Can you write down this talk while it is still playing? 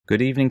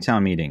Good evening,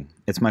 town meeting.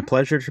 It's my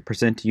pleasure to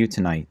present to you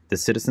tonight the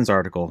citizens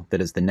article that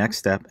is the next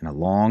step in a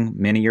long,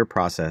 many-year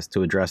process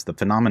to address the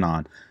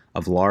phenomenon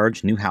of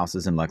large new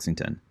houses in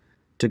Lexington.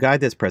 To guide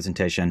this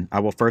presentation, I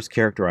will first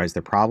characterize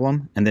the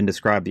problem and then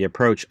describe the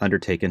approach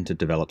undertaken to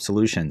develop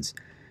solutions.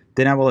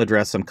 Then I will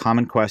address some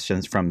common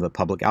questions from the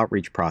public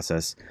outreach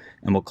process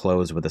and will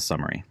close with a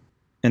summary.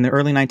 In the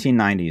early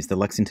 1990s, the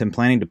Lexington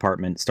Planning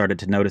Department started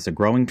to notice a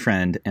growing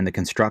trend in the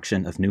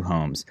construction of new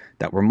homes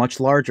that were much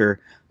larger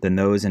than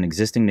those in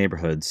existing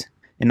neighborhoods.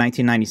 In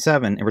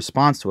 1997, in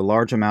response to a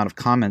large amount of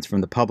comments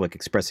from the public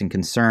expressing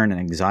concern and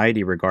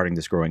anxiety regarding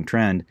this growing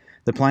trend,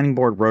 the Planning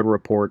Board wrote a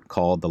report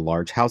called the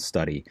Large House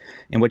Study,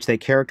 in which they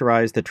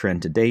characterized the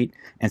trend to date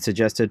and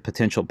suggested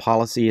potential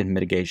policy and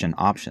mitigation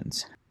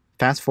options.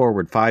 Fast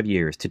forward 5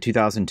 years to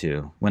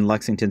 2002, when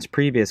Lexington's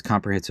previous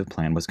comprehensive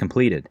plan was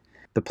completed.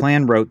 The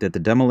plan wrote that the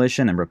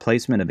demolition and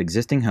replacement of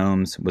existing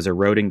homes was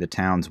eroding the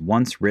town's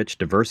once rich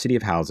diversity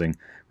of housing,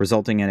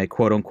 resulting in a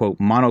quote-unquote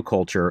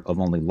monoculture of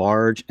only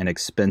large and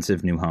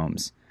expensive new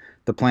homes.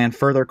 The plan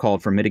further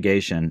called for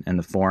mitigation in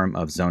the form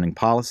of zoning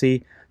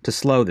policy to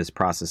slow this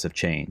process of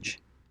change.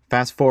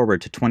 Fast forward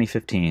to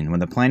 2015, when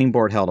the Planning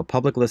Board held a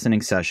public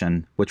listening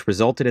session, which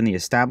resulted in the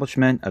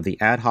establishment of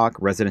the Ad Hoc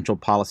Residential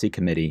Policy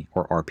Committee,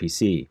 or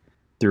RPC.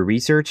 Through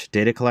research,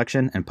 data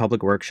collection, and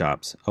public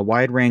workshops, a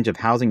wide range of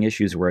housing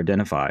issues were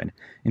identified,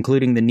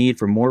 including the need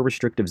for more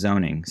restrictive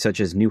zoning, such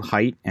as new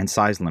height and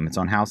size limits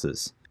on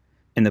houses.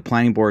 In the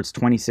Planning Board's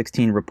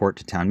 2016 report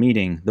to town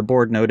meeting, the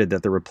board noted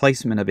that the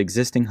replacement of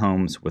existing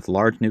homes with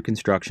large new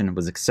construction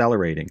was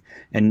accelerating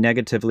and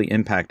negatively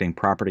impacting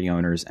property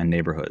owners and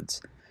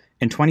neighborhoods.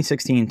 In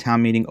 2016,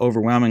 town meeting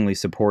overwhelmingly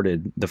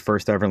supported the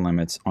first-ever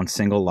limits on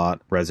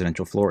single-lot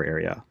residential floor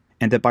area,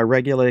 and that by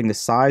regulating the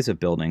size of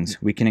buildings,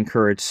 we can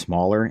encourage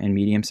smaller and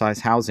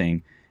medium-sized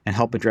housing and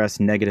help address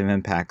negative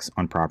impacts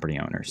on property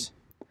owners.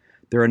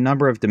 There are a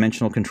number of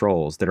dimensional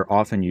controls that are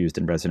often used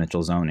in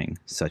residential zoning,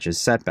 such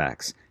as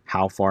setbacks,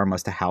 how far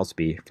must a house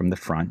be from the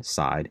front,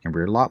 side, and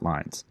rear lot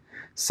lines,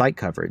 site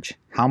coverage,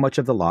 how much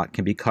of the lot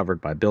can be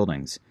covered by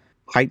buildings,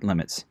 height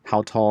limits,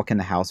 how tall can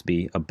the house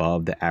be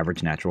above the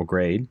average natural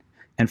grade,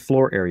 and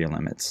floor area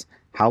limits,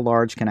 how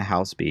large can a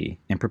house be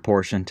in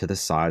proportion to the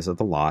size of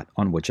the lot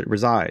on which it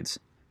resides?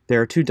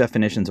 There are two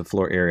definitions of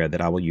floor area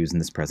that I will use in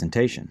this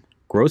presentation.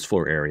 Gross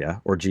floor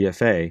area, or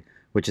GFA,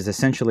 which is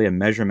essentially a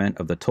measurement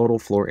of the total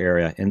floor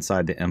area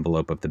inside the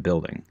envelope of the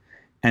building,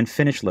 and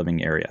finished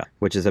living area,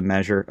 which is a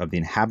measure of the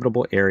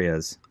inhabitable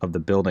areas of the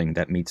building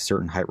that meets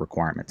certain height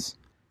requirements.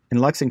 In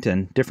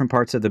Lexington, different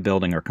parts of the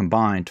building are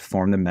combined to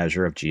form the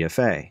measure of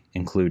GFA,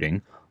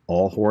 including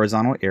all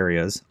horizontal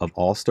areas of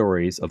all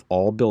stories of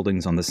all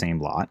buildings on the same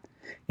lot,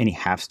 any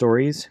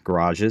half-stories,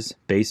 garages,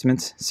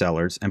 basements,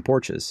 cellars, and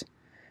porches.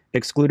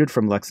 Excluded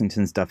from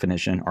Lexington's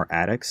definition are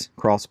attics,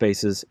 crawl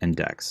spaces, and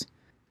decks.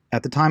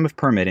 At the time of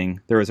permitting,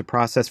 there is a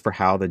process for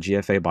how the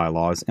GFA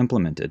bylaw is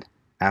implemented.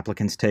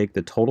 Applicants take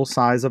the total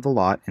size of the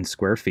lot in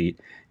square feet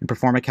and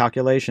perform a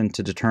calculation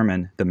to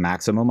determine the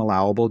maximum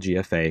allowable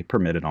GFA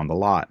permitted on the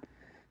lot.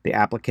 The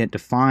applicant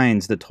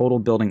defines the total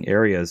building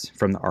areas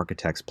from the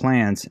architect's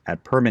plans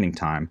at permitting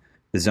time.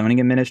 The zoning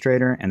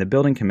administrator and the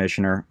building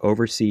commissioner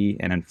oversee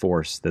and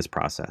enforce this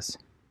process.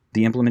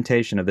 The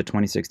implementation of the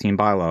 2016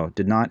 bylaw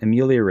did not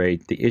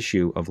ameliorate the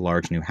issue of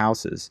large new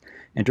houses,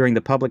 and during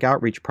the public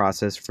outreach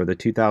process for the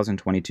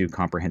 2022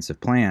 comprehensive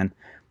plan,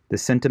 the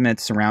sentiment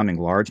surrounding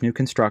large new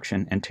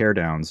construction and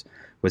teardowns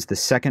was the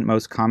second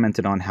most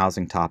commented on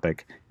housing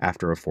topic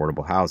after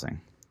affordable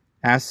housing.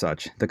 As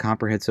such, the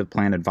Comprehensive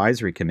Plan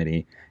Advisory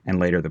Committee, and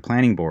later the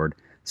Planning Board,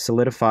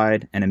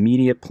 solidified an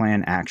immediate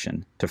plan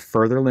action to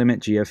further limit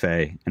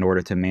GFA in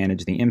order to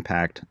manage the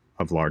impact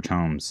of large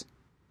homes.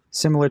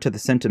 Similar to the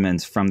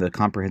sentiments from the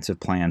Comprehensive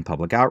Plan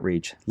public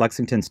outreach,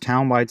 Lexington's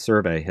townwide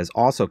survey has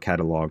also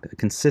cataloged a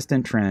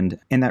consistent trend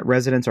in that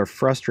residents are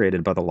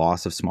frustrated by the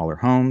loss of smaller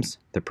homes,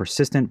 the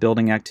persistent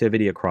building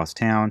activity across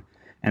town,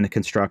 and the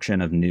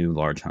construction of new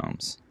large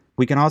homes.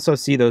 We can also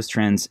see those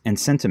trends and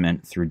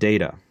sentiment through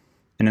data.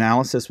 An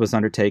analysis was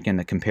undertaken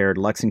that compared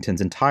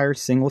Lexington's entire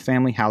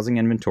single-family housing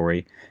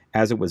inventory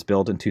as it was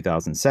built in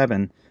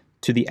 2007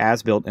 to the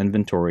as-built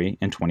inventory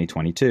in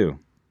 2022.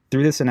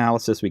 Through this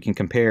analysis, we can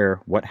compare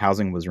what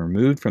housing was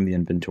removed from the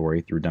inventory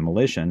through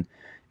demolition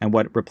and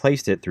what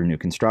replaced it through new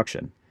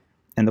construction.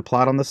 And the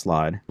plot on the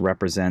slide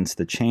represents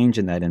the change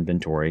in that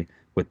inventory,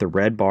 with the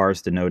red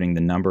bars denoting the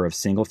number of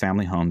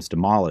single-family homes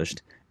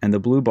demolished and the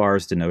blue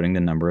bars denoting the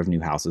number of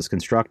new houses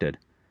constructed.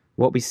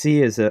 What we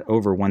see is that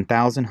over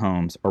 1,000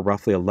 homes, or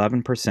roughly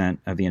 11%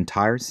 of the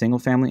entire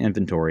single-family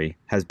inventory,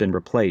 has been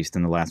replaced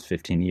in the last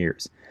 15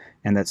 years,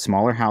 and that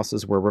smaller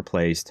houses were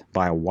replaced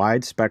by a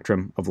wide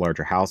spectrum of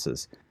larger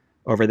houses.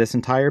 Over this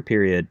entire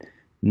period,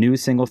 new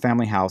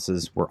single-family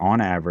houses were on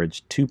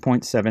average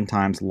 2.7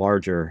 times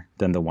larger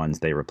than the ones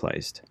they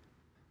replaced.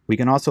 We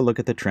can also look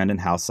at the trend in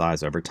house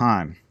size over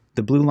time.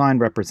 The blue line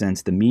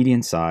represents the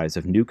median size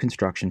of new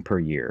construction per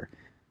year.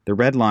 The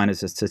red line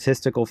is a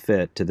statistical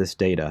fit to this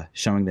data,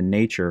 showing the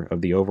nature of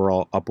the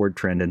overall upward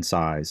trend in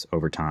size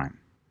over time.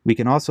 We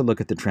can also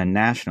look at the trend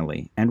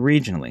nationally and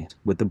regionally,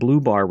 with the blue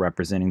bar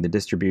representing the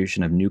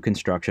distribution of new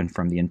construction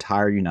from the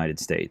entire United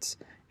States,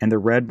 and the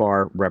red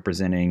bar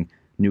representing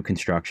new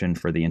construction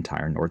for the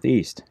entire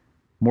Northeast.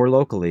 More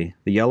locally,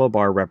 the yellow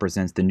bar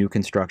represents the new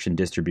construction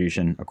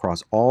distribution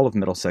across all of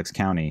Middlesex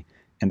County,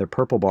 and the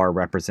purple bar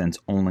represents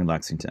only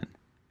Lexington.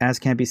 As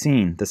can be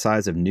seen, the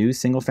size of new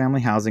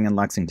single-family housing in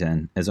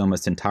Lexington is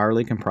almost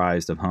entirely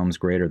comprised of homes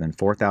greater than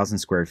 4,000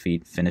 square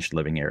feet finished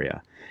living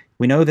area.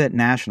 We know that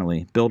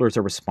nationally, builders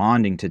are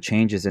responding to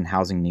changes in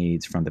housing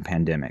needs from the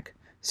pandemic,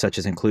 such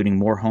as including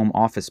more home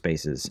office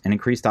spaces and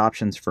increased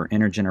options for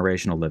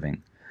intergenerational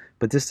living.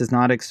 But this does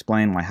not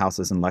explain why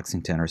houses in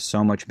Lexington are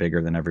so much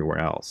bigger than everywhere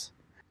else.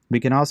 We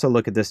can also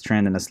look at this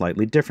trend in a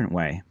slightly different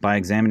way by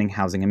examining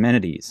housing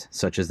amenities,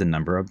 such as the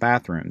number of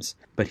bathrooms.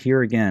 But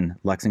here again,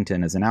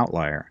 Lexington is an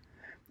outlier.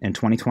 In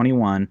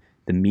 2021,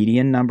 the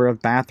median number of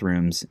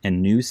bathrooms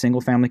in new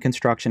single-family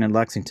construction in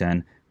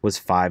Lexington was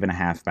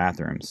 5.5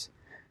 bathrooms.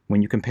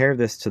 When you compare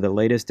this to the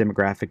latest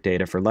demographic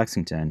data for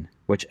Lexington,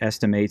 which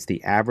estimates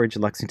the average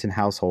Lexington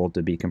household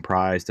to be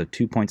comprised of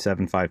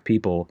 2.75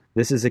 people,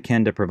 this is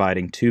akin to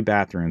providing 2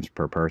 bathrooms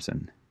per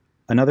person.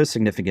 Another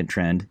significant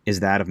trend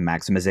is that of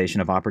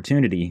maximization of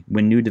opportunity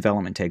when new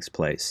development takes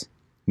place.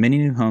 Many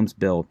new homes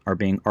built are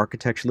being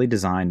architecturally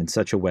designed in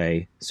such a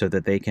way so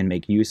that they can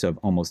make use of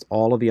almost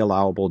all of the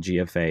allowable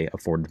GFA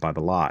afforded by the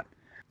lot.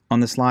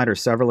 On the slide are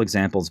several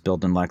examples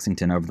built in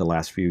Lexington over the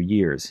last few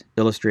years,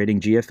 illustrating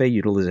GFA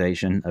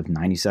utilization of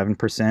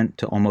 97%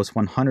 to almost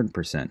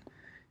 100%,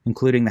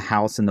 including the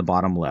house in the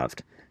bottom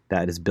left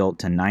that is built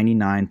to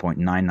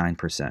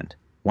 99.99%,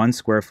 1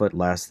 square foot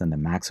less than the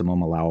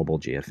maximum allowable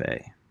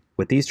GFA.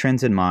 With these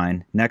trends in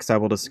mind, next I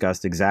will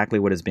discuss exactly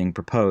what is being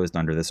proposed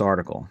under this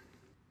article.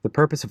 The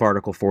purpose of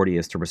Article 40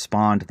 is to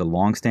respond to the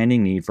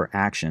long-standing need for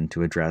action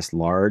to address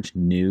large,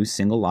 new,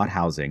 single-lot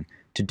housing.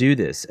 To do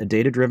this, a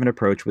data-driven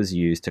approach was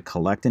used to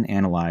collect and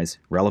analyze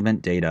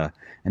relevant data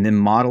and then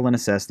model and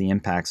assess the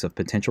impacts of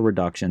potential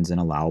reductions in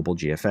allowable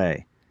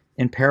GFA.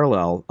 In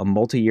parallel, a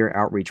multi-year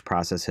outreach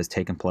process has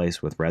taken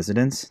place with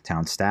residents,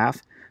 town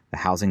staff, the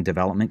housing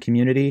development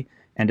community,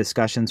 and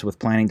discussions with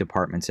planning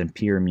departments and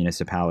peer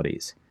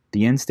municipalities.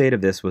 The end state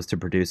of this was to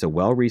produce a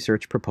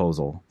well-researched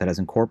proposal that has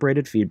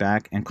incorporated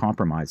feedback and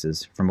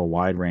compromises from a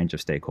wide range of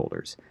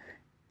stakeholders.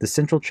 The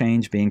central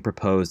change being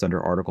proposed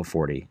under Article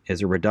 40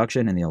 is a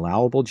reduction in the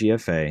allowable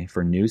GFA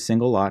for new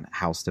single-lot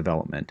house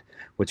development,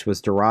 which was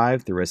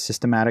derived through a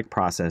systematic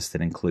process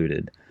that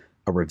included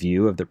a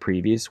review of the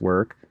previous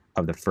work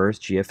of the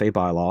first GFA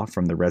bylaw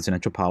from the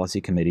Residential Policy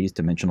Committee's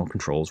Dimensional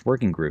Controls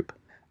Working Group,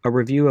 a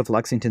review of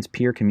Lexington's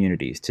peer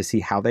communities to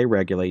see how they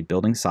regulate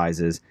building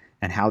sizes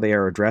and how they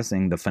are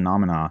addressing the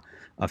phenomena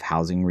of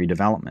housing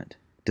redevelopment,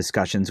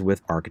 discussions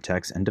with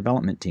architects and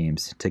development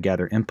teams to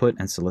gather input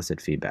and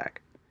solicit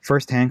feedback,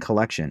 first-hand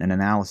collection and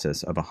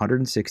analysis of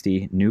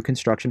 160 new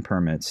construction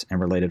permits and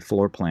related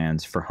floor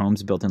plans for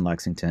homes built in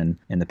Lexington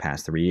in the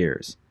past 3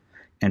 years,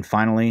 and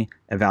finally,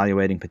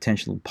 evaluating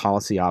potential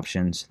policy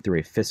options through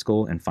a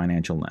fiscal and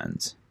financial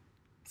lens.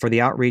 For the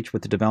outreach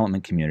with the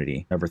development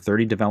community, over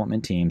 30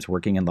 development teams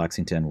working in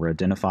Lexington were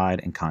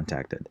identified and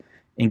contacted.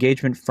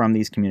 Engagement from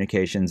these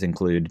communications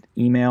include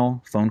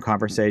email, phone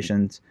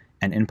conversations,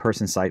 and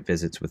in-person site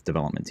visits with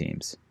development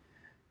teams.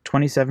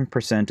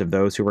 27% of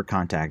those who were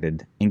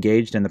contacted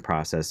engaged in the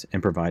process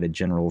and provided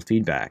general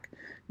feedback,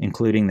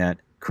 including that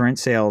current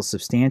sales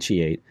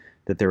substantiate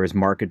that there is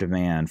market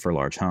demand for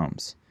large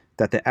homes,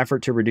 that the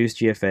effort to reduce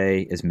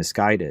GFA is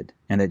misguided,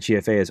 and that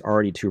GFA is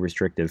already too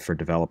restrictive for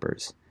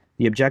developers.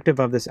 The objective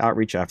of this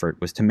outreach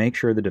effort was to make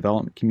sure the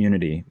development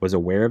community was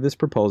aware of this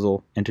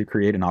proposal and to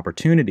create an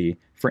opportunity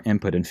for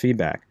input and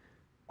feedback.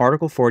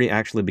 Article 40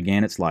 actually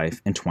began its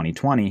life in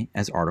 2020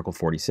 as Article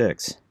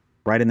 46.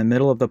 Right in the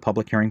middle of the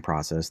public hearing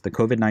process, the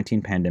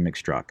COVID-19 pandemic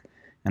struck,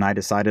 and I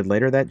decided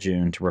later that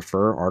June to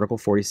refer Article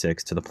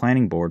 46 to the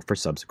Planning Board for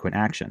subsequent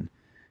action.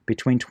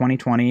 Between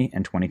 2020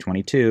 and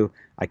 2022,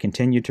 I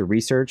continued to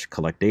research,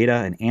 collect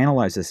data, and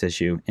analyze this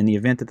issue in the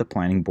event that the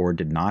Planning Board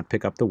did not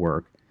pick up the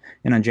work,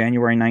 and on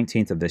January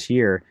 19th of this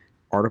year,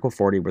 Article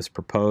 40 was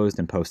proposed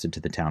and posted to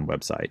the town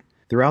website.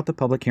 Throughout the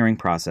public hearing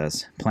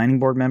process, planning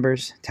board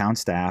members, town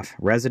staff,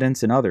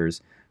 residents, and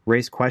others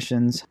raised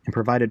questions and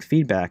provided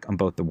feedback on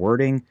both the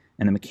wording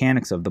and the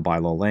mechanics of the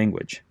bylaw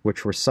language,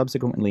 which were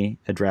subsequently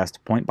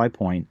addressed point by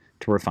point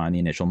to refine the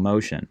initial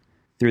motion.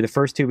 Through the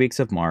first 2 weeks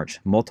of March,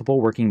 multiple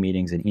working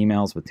meetings and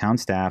emails with town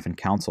staff and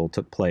council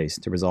took place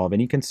to resolve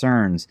any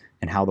concerns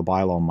in how the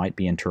bylaw might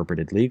be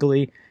interpreted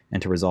legally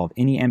and to resolve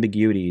any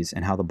ambiguities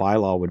in how the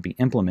bylaw would be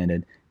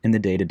implemented in the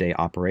day-to-day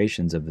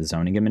operations of the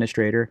zoning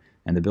administrator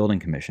and the building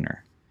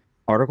commissioner.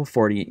 Article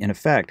 40, in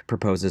effect,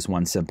 proposes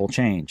one simple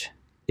change.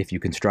 If you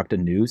construct a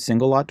new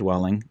single-lot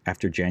dwelling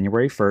after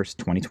January 1st,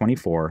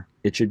 2024,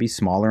 it should be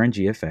smaller in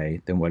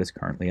GFA than what is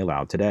currently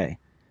allowed today.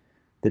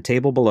 The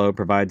table below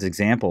provides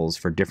examples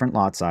for different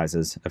lot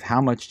sizes of how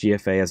much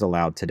GFA is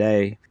allowed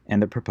today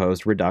and the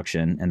proposed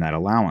reduction in that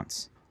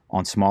allowance.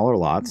 On smaller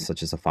lots,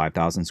 such as a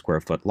 5,000 square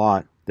foot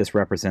lot, this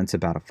represents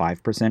about a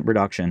 5%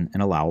 reduction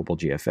in allowable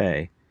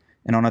GFA.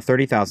 And on a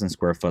 30,000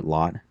 square foot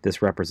lot,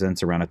 this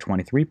represents around a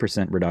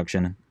 23%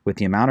 reduction, with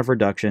the amount of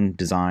reduction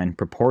designed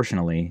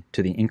proportionally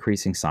to the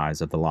increasing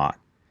size of the lot.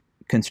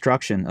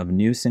 Construction of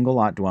new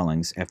single-lot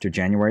dwellings after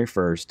January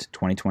 1st,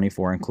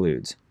 2024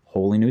 includes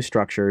wholly new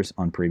structures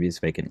on previous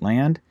vacant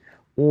land,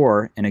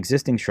 or an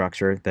existing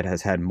structure that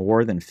has had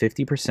more than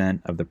 50%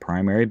 of the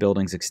primary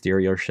building's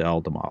exterior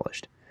shell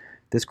demolished.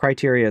 This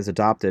criteria is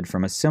adopted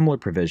from a similar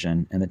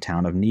provision in the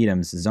town of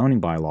Needham's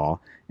zoning bylaw,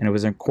 and it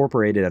was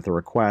incorporated at the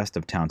request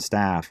of town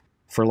staff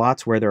for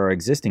lots where there are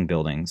existing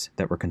buildings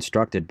that were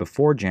constructed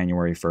before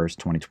January 1st,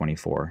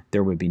 2024.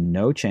 There would be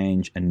no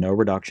change and no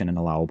reduction in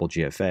allowable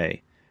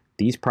GFA.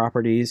 These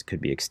properties could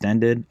be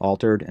extended,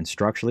 altered, and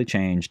structurally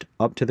changed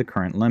up to the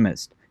current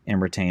limits and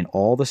retain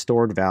all the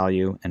stored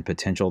value and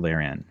potential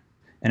therein.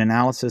 An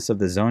analysis of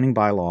the zoning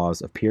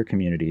bylaws of peer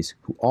communities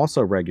who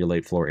also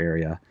regulate floor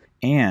area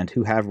and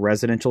who have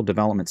residential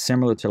development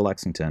similar to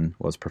Lexington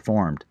was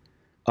performed.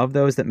 Of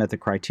those that met the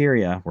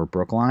criteria were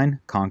Brookline,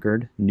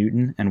 Concord,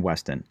 Newton, and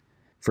Weston.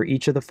 For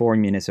each of the 4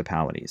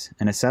 municipalities,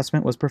 an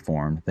assessment was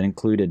performed that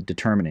included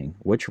determining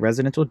which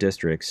residential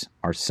districts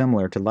are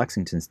similar to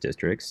Lexington's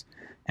districts,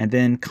 and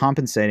then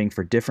compensating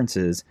for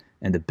differences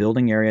in the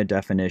building area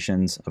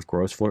definitions of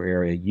gross floor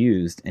area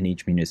used in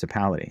each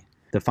municipality.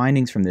 The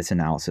findings from this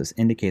analysis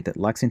indicate that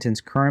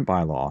Lexington's current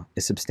bylaw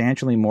is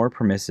substantially more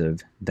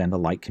permissive than the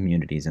like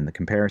communities in the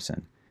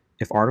comparison.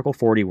 If Article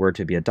 40 were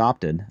to be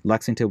adopted,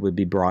 Lexington would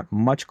be brought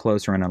much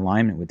closer in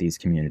alignment with these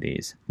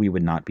communities. We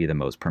would not be the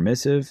most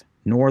permissive,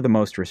 nor the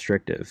most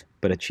restrictive,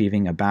 but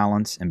achieving a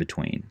balance in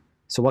between.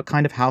 So what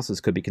kind of houses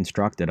could be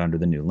constructed under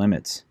the new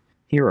limits?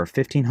 Here are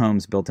 15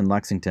 homes built in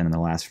Lexington in the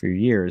last few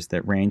years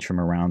that range from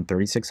around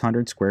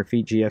 3,600 square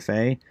feet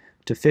GFA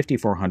to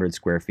 5,400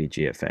 square feet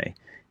GFA,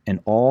 and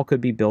all could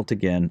be built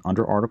again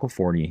under Article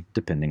 40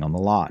 depending on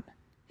the lot.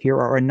 Here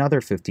are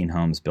another 15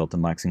 homes built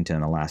in Lexington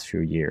in the last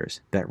few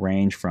years that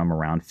range from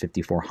around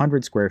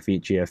 5,400 square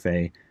feet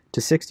GFA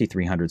to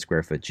 6,300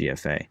 square foot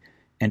GFA,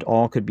 and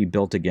all could be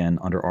built again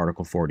under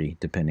Article 40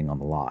 depending on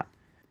the lot.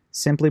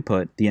 Simply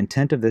put, the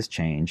intent of this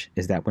change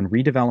is that when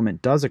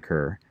redevelopment does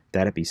occur,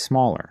 that it be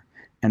smaller,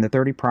 and the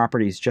 30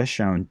 properties just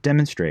shown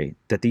demonstrate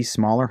that these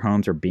smaller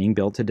homes are being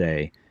built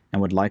today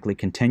and would likely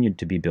continue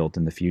to be built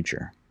in the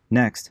future.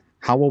 Next,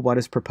 how will what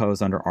is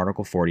proposed under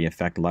Article 40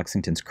 affect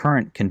Lexington's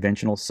current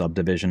conventional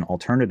subdivision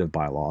alternative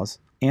bylaws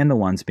and the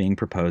ones being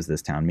proposed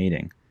this town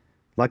meeting?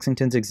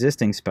 Lexington's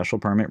existing special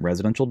permit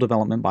residential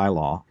development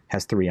bylaw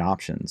has 3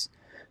 options,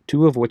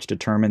 2 of which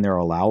determine their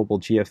allowable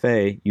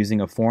GFA using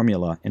a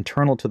formula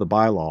internal to the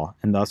bylaw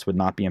and thus would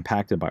not be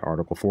impacted by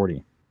Article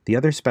 40. The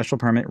other special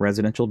permit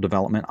residential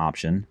development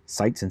option,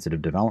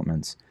 site-sensitive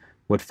developments,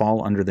 would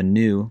fall under the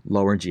new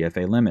lower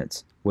GFA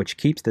limits, which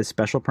keeps this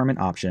special permit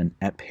option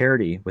at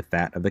parity with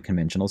that of the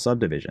conventional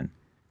subdivision.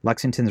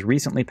 Lexington's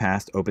recently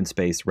passed open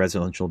space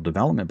residential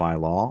development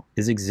bylaw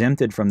is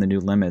exempted from the new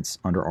limits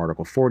under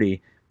Article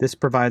 40. This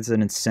provides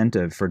an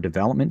incentive for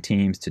development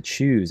teams to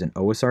choose an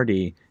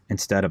OSRD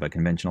instead of a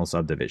conventional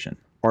subdivision.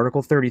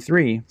 Article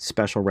 33,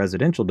 special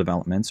residential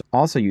developments,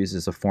 also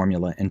uses a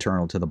formula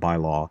internal to the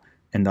bylaw,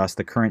 and thus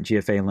the current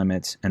GFA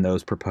limits and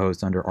those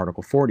proposed under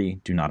Article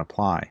 40 do not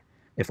apply.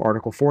 If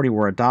Article 40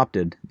 were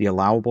adopted, the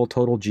allowable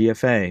total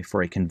GFA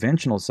for a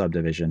conventional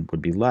subdivision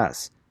would be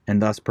less,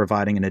 and thus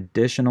providing an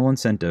additional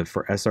incentive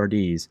for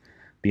SRDs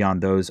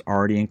beyond those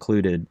already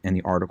included in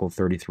the Article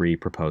 33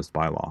 proposed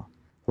bylaw.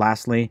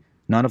 Lastly,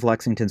 none of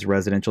Lexington's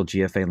residential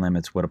GFA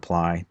limits would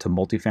apply to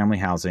multifamily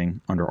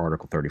housing under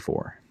Article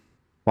 34.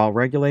 While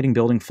regulating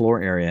building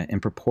floor area in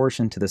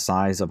proportion to the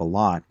size of a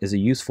lot is a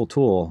useful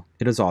tool,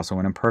 it is also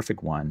an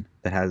imperfect one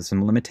that has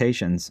some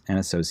limitations and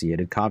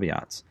associated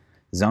caveats.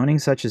 Zoning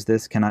such as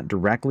this cannot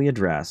directly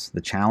address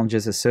the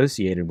challenges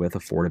associated with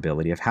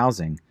affordability of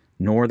housing,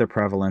 nor the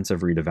prevalence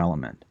of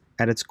redevelopment.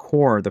 At its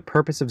core, the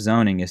purpose of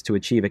zoning is to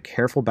achieve a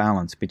careful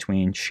balance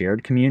between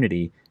shared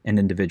community and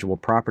individual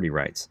property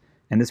rights,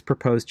 and this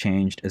proposed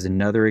change is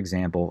another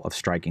example of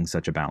striking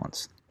such a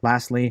balance.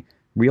 Lastly,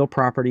 real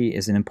property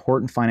is an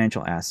important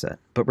financial asset,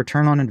 but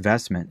return on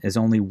investment is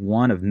only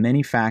one of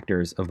many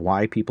factors of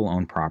why people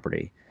own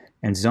property,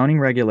 and zoning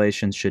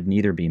regulations should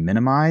neither be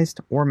minimized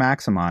or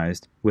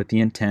maximized with the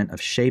intent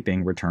of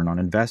shaping return on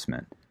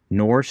investment,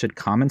 nor should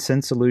common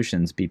sense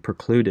solutions be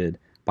precluded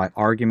by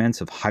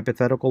arguments of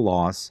hypothetical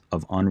loss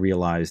of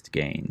unrealized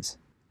gains.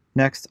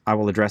 Next, I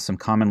will address some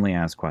commonly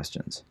asked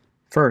questions.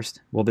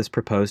 First, will this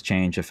proposed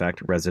change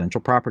affect residential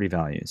property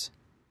values?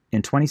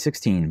 In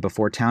 2016,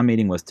 before town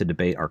meeting was to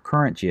debate our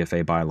current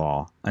GFA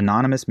bylaw,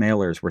 anonymous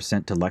mailers were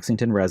sent to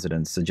Lexington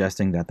residents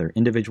suggesting that their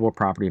individual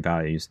property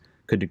values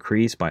could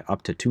decrease by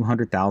up to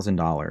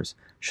 $200,000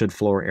 should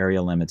floor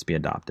area limits be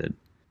adopted.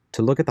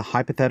 To look at the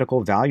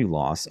hypothetical value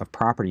loss of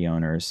property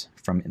owners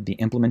from the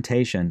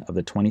implementation of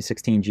the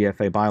 2016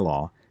 GFA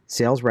bylaw,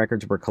 sales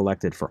records were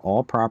collected for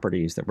all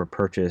properties that were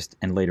purchased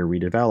and later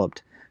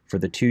redeveloped for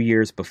the 2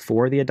 years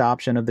before the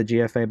adoption of the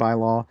GFA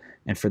bylaw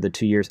and for the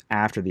 2 years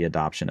after the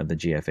adoption of the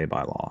GFA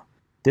bylaw.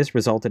 This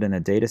resulted in a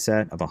data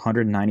set of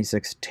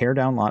 196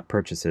 teardown lot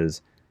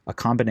purchases a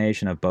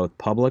combination of both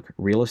public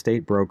real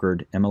estate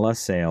brokered MLS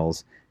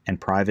sales and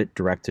private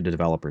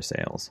direct-to-developer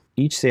sales.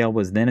 Each sale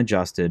was then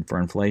adjusted for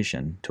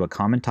inflation to a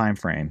common time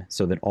frame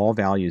so that all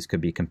values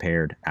could be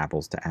compared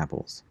apples to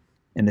apples.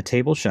 In the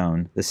table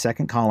shown, the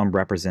second column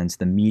represents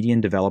the median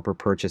developer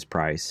purchase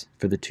price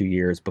for the 2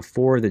 years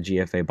before the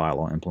GFA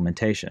bylaw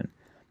implementation,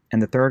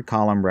 and the third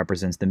column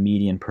represents the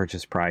median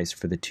purchase price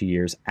for the 2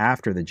 years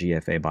after the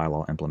GFA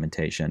bylaw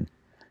implementation,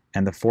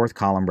 and the fourth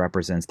column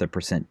represents the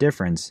percent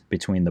difference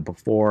between the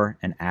before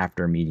and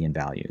after median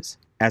values.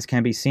 As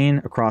can be seen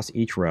across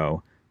each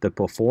row, the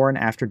before and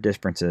after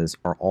differences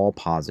are all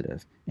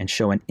positive and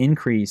show an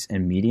increase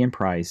in median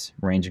price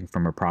ranging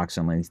from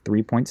approximately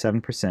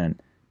 3.7%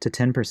 to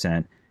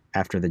 10%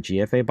 after the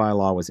GFA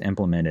bylaw was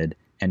implemented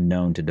and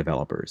known to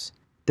developers.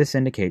 This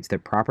indicates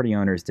that property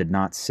owners did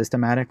not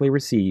systematically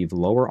receive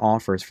lower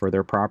offers for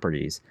their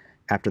properties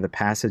after the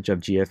passage of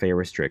GFA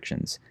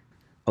restrictions.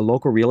 A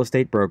local real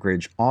estate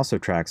brokerage also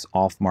tracks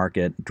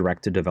off-market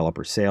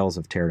direct-to-developer sales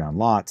of teardown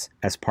lots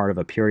as part of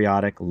a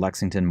periodic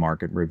Lexington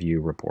Market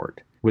Review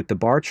report. With the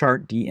bar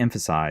chart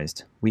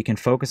de-emphasized, we can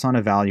focus on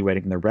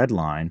evaluating the red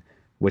line,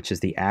 which is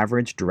the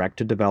average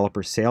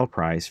direct-to-developer sale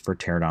price for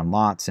teardown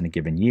lots in a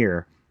given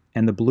year,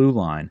 and the blue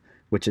line,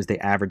 which is the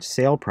average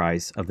sale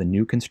price of the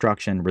new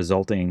construction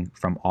resulting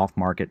from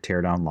off-market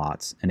teardown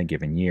lots in a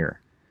given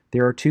year.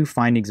 There are two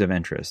findings of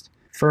interest.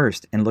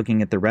 First, in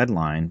looking at the red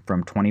line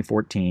from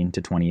 2014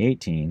 to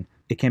 2018,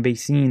 it can be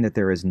seen that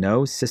there is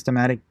no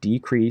systematic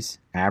decrease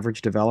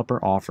average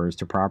developer offers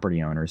to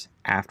property owners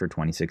after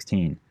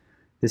 2016.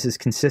 This is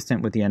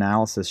consistent with the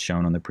analysis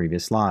shown on the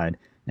previous slide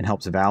and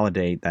helps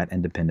validate that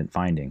independent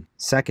finding.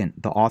 Second,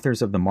 the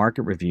authors of the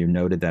market review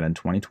noted that in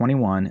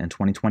 2021 and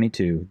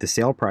 2022, the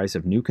sale price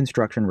of new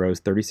construction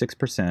rose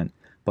 36%,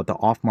 but the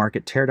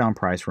off-market teardown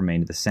price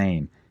remained the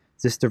same.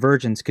 This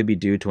divergence could be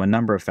due to a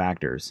number of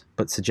factors,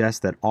 but suggests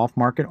that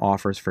off-market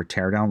offers for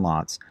teardown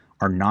lots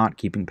are not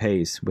keeping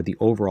pace with the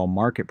overall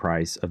market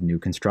price of new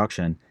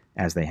construction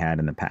as they had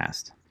in the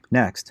past.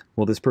 Next,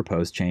 will this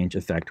proposed change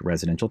affect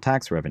residential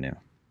tax revenue?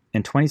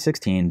 In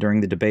 2016,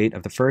 during the debate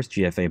of the first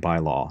GFA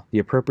bylaw, the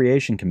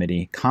Appropriation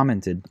Committee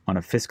commented on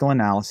a fiscal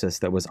analysis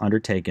that was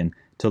undertaken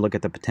to look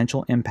at the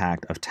potential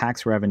impact of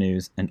tax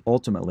revenues and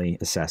ultimately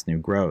assess new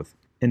growth.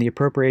 In the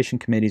Appropriation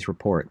Committee's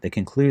report, they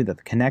conclude that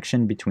the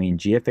connection between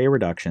GFA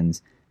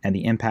reductions and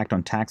the impact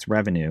on tax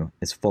revenue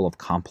is full of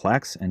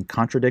complex and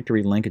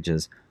contradictory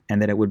linkages,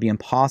 and that it would be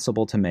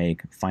impossible to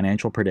make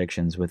financial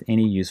predictions with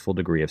any useful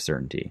degree of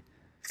certainty.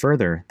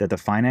 Further, that the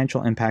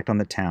financial impact on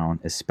the town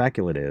is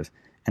speculative,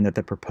 and that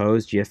the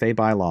proposed GFA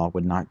bylaw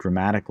would not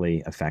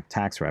dramatically affect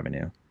tax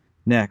revenue.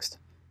 Next,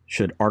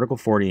 should Article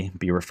 40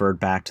 be referred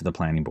back to the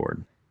Planning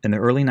Board? In the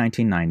early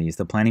 1990s,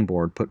 the Planning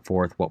Board put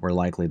forth what were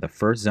likely the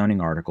first zoning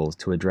articles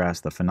to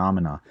address the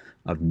phenomena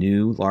of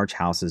new large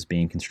houses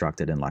being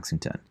constructed in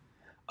Lexington.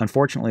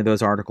 Unfortunately,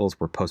 those articles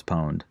were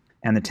postponed,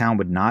 and the town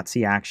would not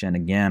see action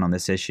again on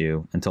this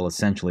issue until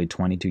essentially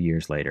 22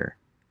 years later.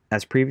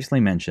 As previously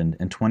mentioned,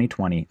 in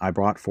 2020, I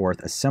brought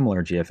forth a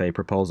similar GFA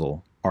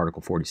proposal,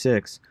 Article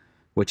 46,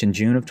 which in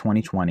June of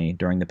 2020,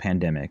 during the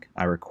pandemic,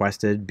 I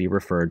requested be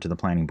referred to the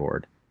Planning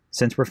Board.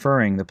 Since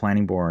referring, the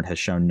Planning Board has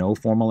shown no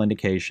formal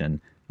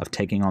indication of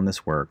taking on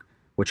this work,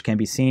 which can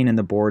be seen in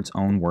the Board's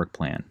own work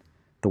plan.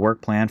 The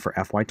work plan for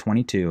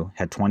FY22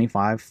 had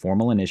 25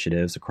 formal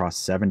initiatives across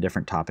 7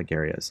 different topic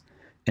areas,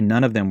 and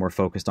none of them were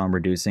focused on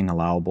reducing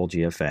allowable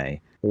GFA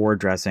or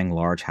addressing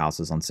large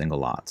houses on single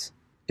lots.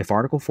 If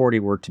Article 40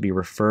 were to be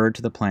referred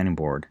to the Planning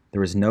Board,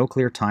 there is no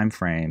clear time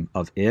frame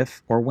of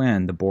if or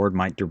when the Board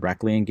might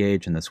directly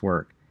engage in this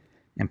work,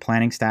 and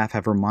planning staff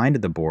have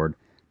reminded the Board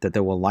that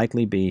there will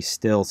likely be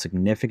still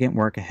significant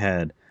work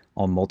ahead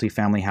on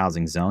multifamily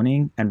housing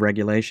zoning and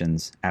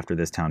regulations after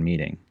this town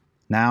meeting.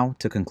 Now,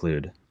 to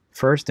conclude.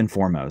 First and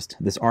foremost,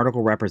 this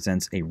article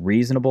represents a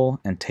reasonable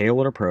and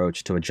tailored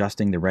approach to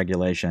adjusting the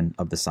regulation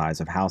of the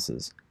size of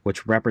houses,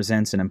 which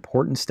represents an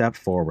important step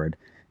forward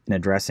in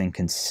addressing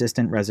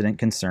consistent resident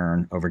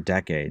concern over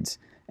decades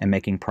and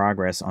making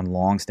progress on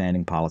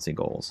long-standing policy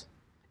goals.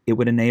 It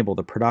would enable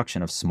the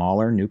production of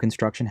smaller new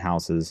construction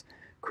houses,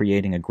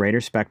 creating a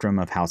greater spectrum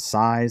of house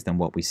size than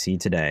what we see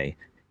today.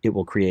 It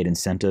will create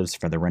incentives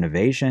for the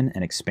renovation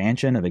and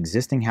expansion of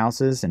existing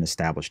houses in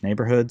established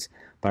neighborhoods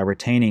by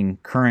retaining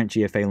current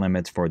GFA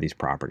limits for these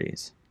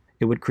properties.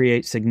 It would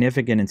create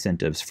significant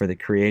incentives for the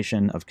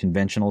creation of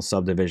conventional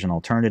subdivision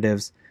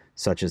alternatives,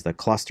 such as the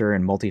cluster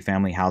and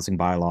multifamily housing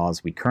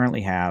bylaws we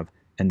currently have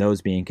and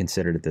those being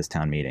considered at this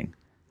town meeting.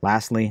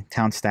 Lastly,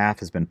 town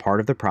staff has been part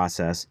of the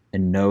process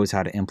and knows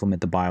how to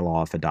implement the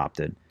bylaw if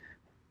adopted.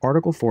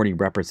 Article 40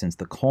 represents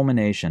the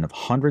culmination of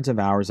hundreds of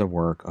hours of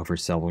work over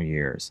several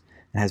years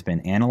and has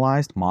been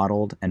analyzed,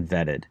 modeled, and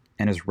vetted,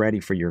 and is ready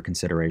for your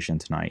consideration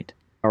tonight.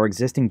 Our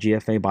existing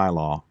GFA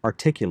bylaw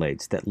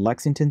articulates that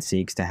Lexington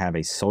seeks to have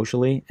a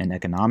socially and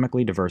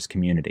economically diverse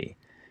community,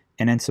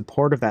 and in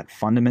support of that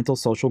fundamental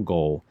social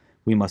goal,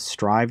 we must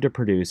strive to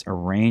produce a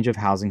range of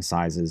housing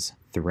sizes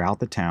throughout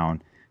the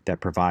town that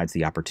provides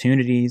the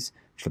opportunities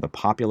for the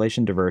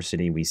population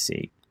diversity we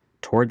seek.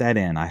 Toward that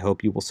end, I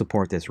hope you will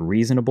support this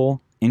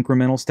reasonable,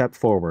 incremental step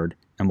forward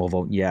and will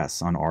vote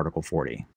yes on Article 40.